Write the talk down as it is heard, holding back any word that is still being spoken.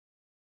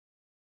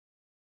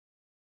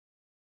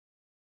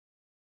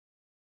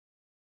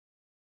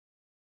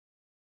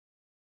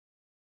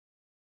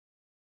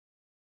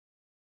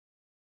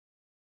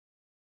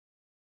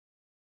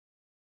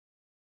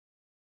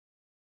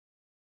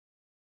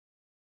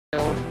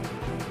Yeah,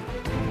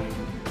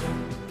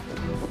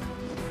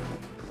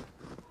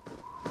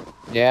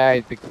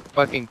 it's a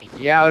fucking.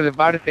 Yeah, I was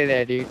about to say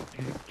that, dude.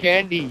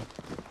 Candy.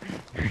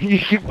 You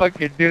should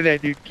fucking do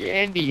that, dude.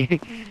 Candy.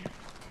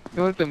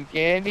 You want some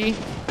candy?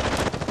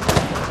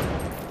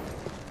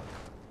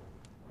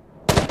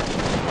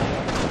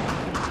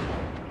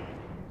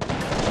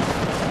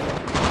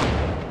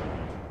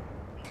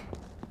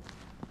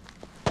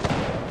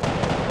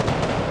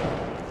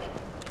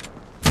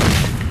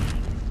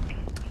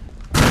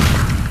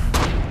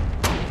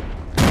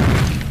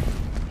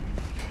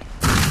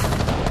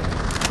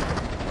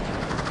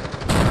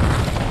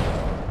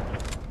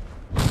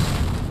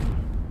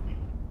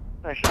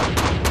 Nice shot.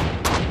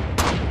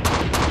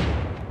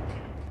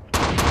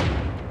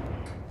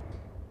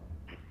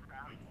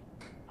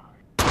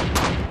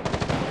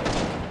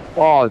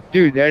 Oh,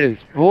 dude, that is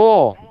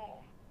full.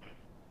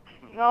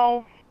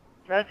 No,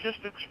 that's just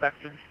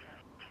expected.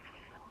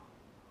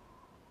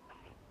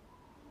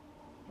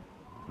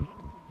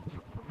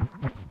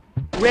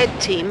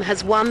 Red team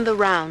has won the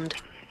round.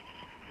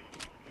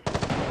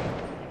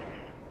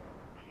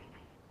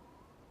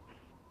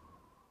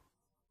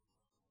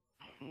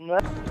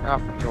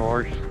 Of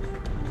course.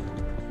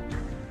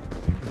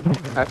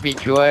 I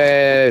beat your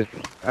ass.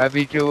 I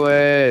beat your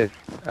ass.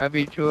 I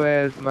beat your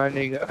ass, my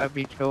nigga. I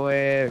beat your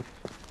ass.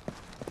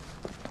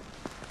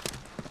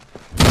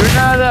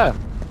 Granada!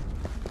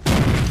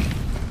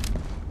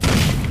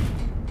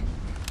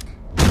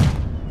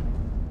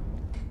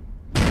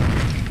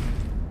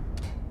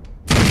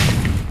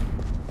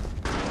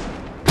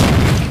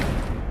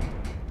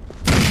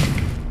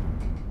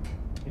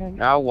 Yeah,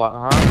 now what,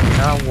 huh?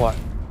 Now what,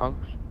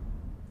 punks?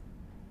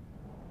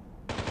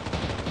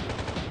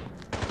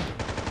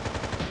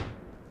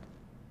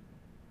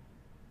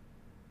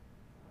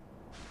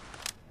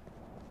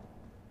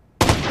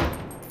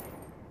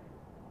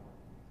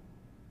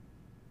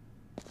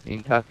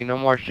 Ain't talking no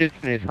more shit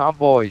in this, huh,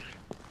 boys?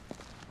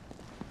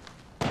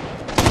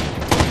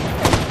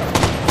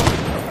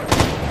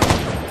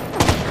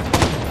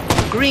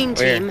 Green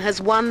Where? team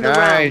has won the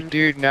Nice, round.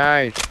 dude,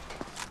 nice.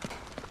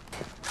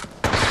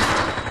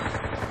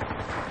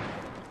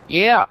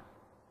 Yeah.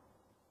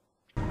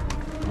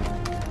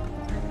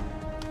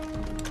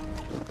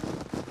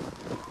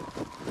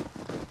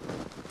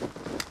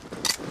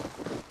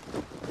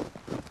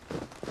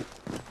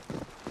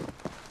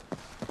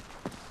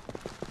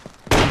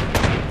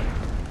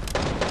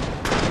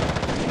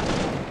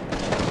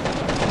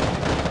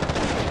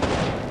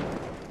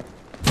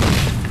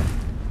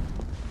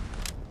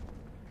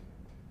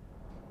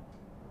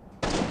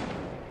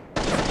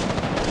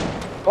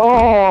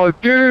 Oh,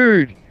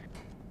 dude!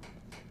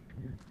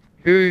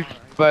 Who's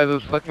by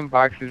those fucking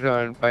boxes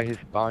on by his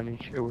spawn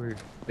and shit where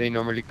they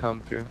normally come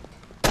through?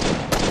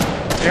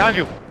 Behind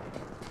you!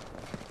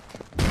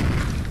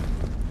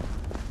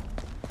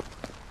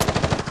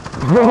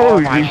 Oh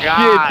Holy my shit,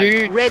 God.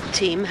 dude! Red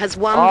team has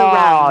won the Oh,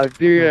 round.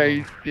 dude, are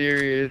you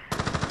serious?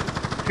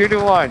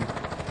 2-1.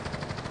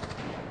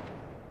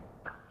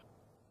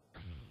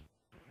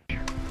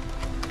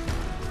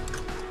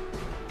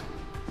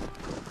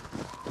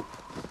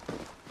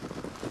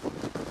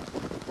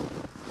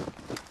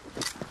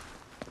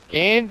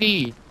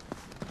 Candy!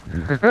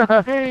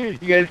 You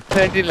guys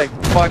planted like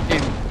fucking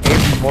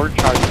heavy more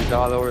charges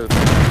all over the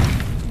place.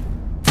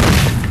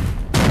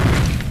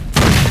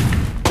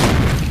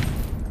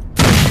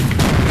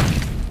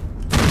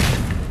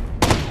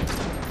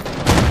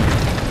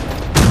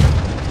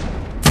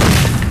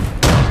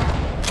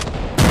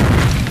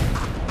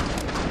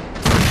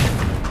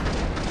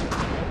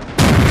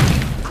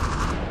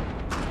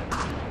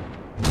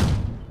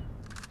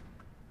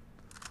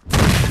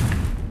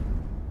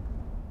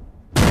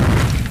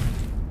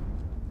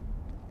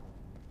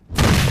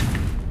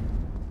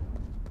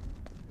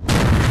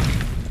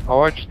 I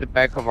watched the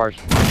back of our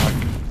spawn.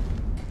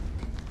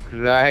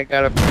 Cause I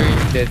got a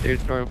feeling that they're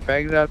throwing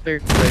frags out there,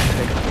 cause there's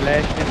like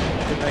flashing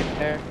and shit like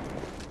that.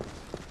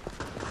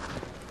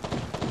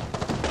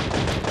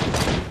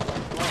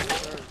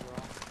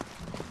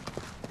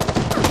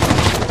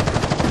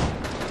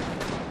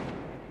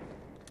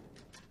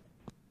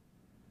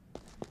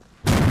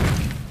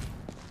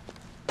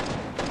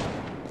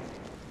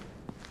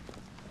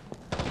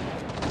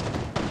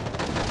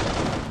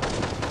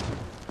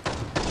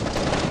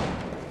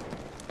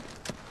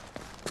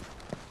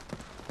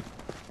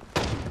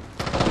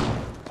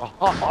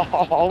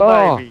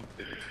 Oh, baby.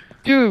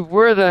 Dude,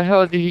 where the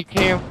hell did he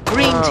came from?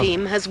 Green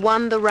team has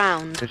won the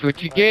round. That's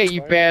what you get,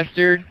 you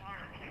bastard.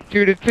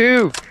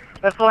 2-2.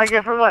 That's what I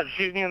get for what?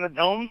 Shooting you in the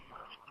dome?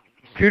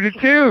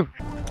 2-2.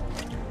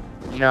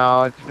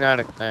 No, it's not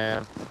a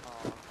clan.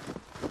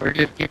 We're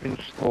just keeping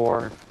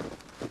score.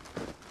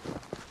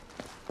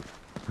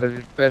 Cause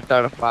it's best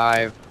out of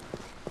 5.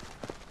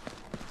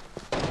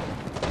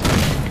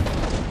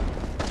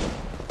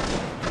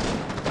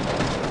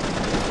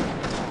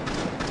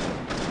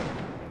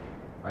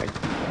 Right,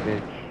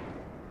 bitch.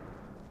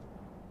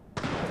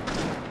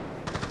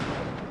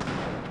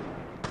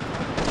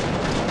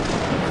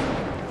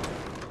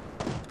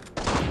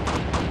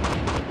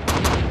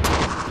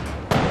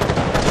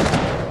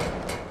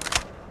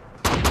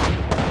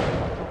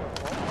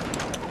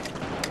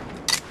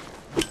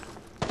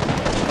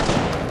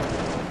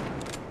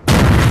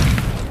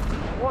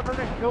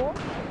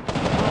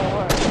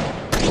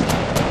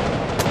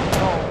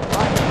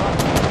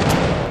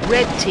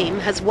 Red team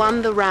has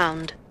won the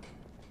round.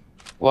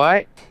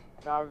 What?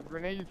 Nah,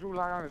 Renee, you threw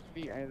line on his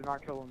feet and did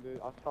not kill him, dude.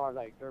 I saw it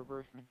like third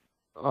person.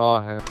 Oh,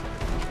 hell.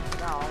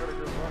 Now I'm gonna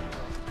go rush.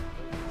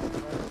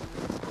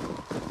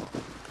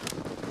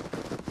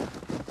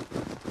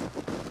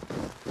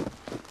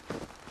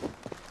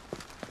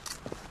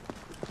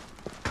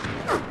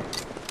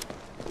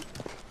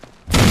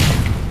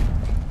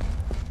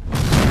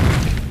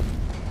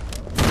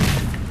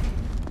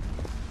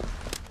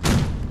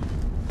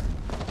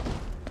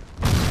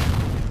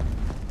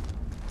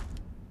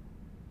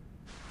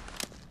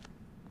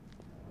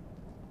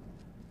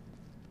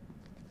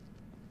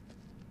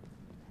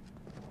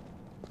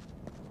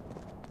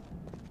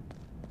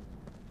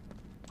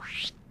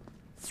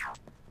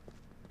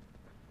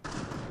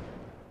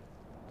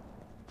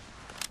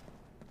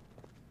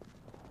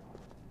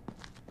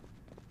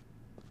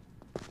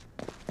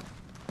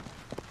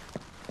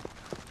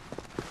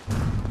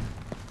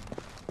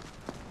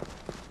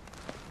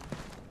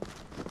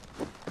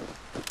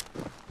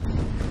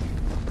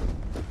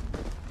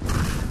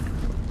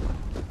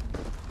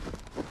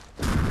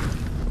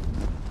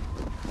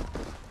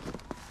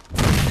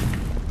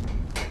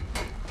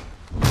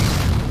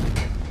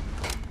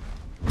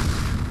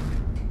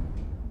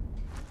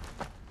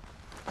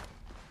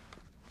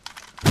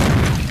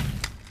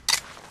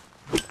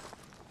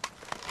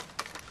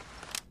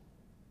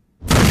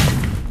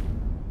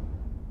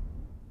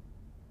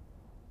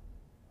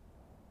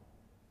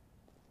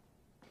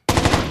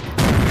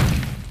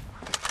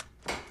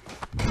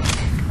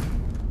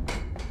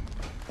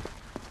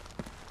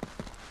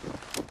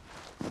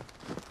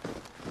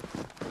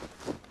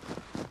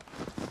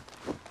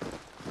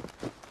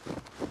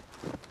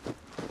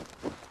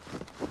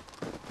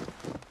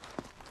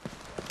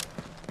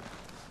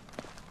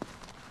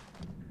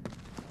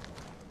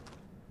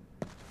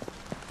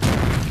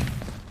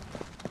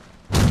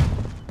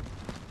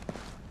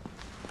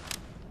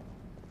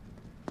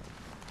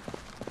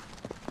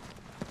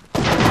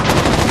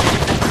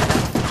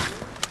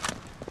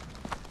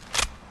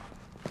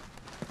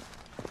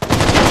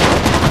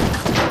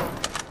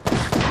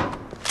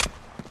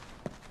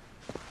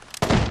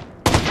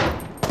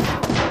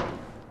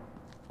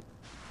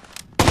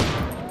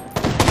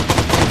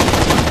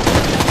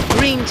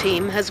 Green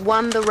team has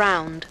won the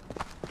round.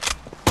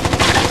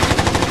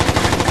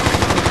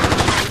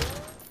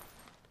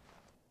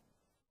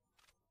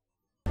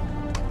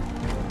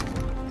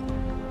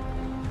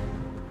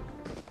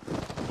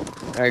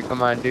 Alright,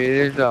 come on,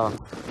 dude. There's a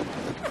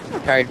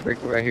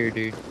tiebreaker right here,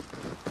 dude.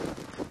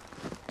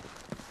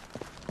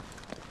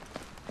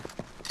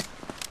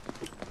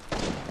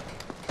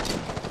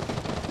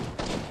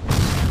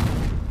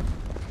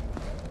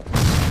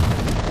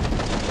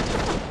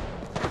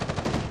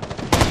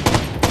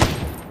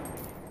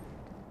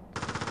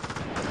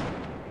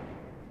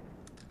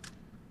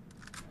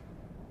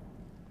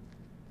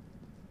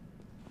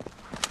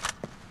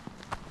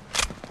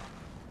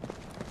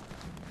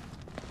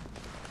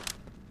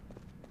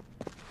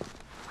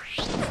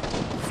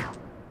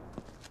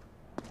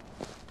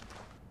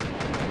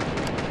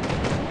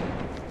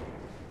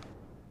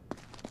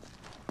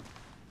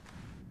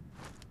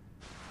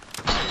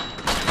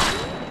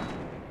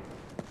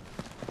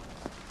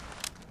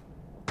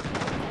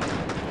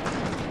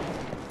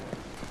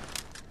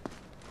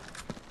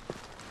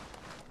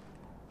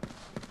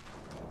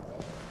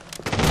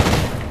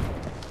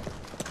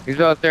 He's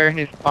out there in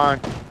his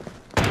spawn.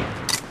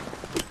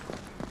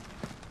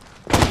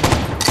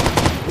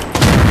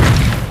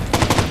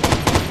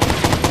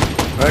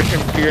 Rush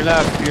him to your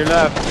left, to your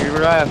left, to your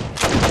left.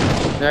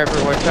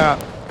 Sniper, watch out.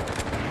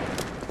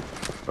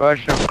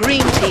 Rush him.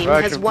 Green team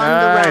Rush has him. won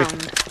Nice. the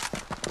round.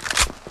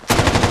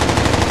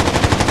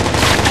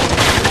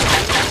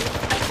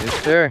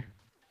 Yes, sir.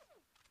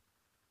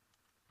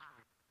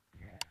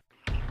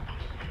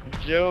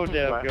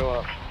 Showdown, go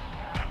up.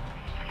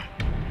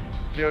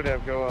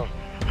 Showdown, go up.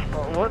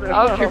 What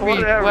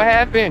What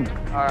happened?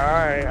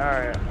 Alright.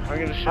 I'm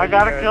gonna show I you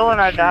got a guys kill and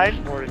the I died?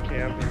 true sport of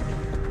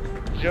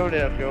camping.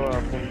 Showdown, go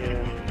up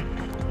again.